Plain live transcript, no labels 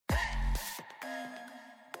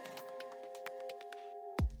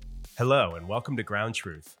Hello, and welcome to Ground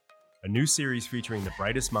Truth, a new series featuring the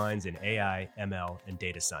brightest minds in AI, ML, and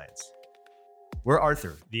data science. We're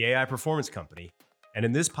Arthur, the AI Performance Company, and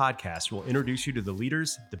in this podcast, we'll introduce you to the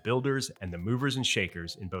leaders, the builders, and the movers and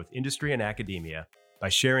shakers in both industry and academia by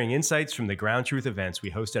sharing insights from the Ground Truth events we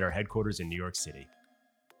host at our headquarters in New York City.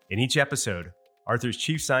 In each episode, Arthur's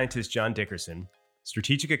Chief Scientist John Dickerson,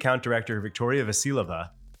 Strategic Account Director Victoria Vasileva,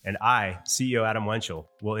 and I, CEO Adam Wenchel,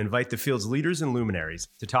 will invite the field's leaders and luminaries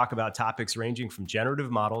to talk about topics ranging from generative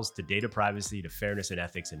models to data privacy to fairness and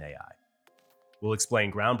ethics in AI. We'll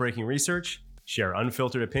explain groundbreaking research, share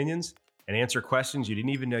unfiltered opinions, and answer questions you didn't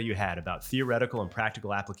even know you had about theoretical and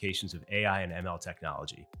practical applications of AI and ML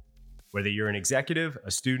technology. Whether you're an executive,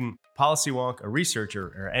 a student, policy wonk, a researcher,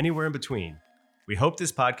 or anywhere in between, we hope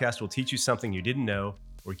this podcast will teach you something you didn't know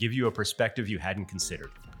or give you a perspective you hadn't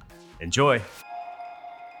considered. Enjoy!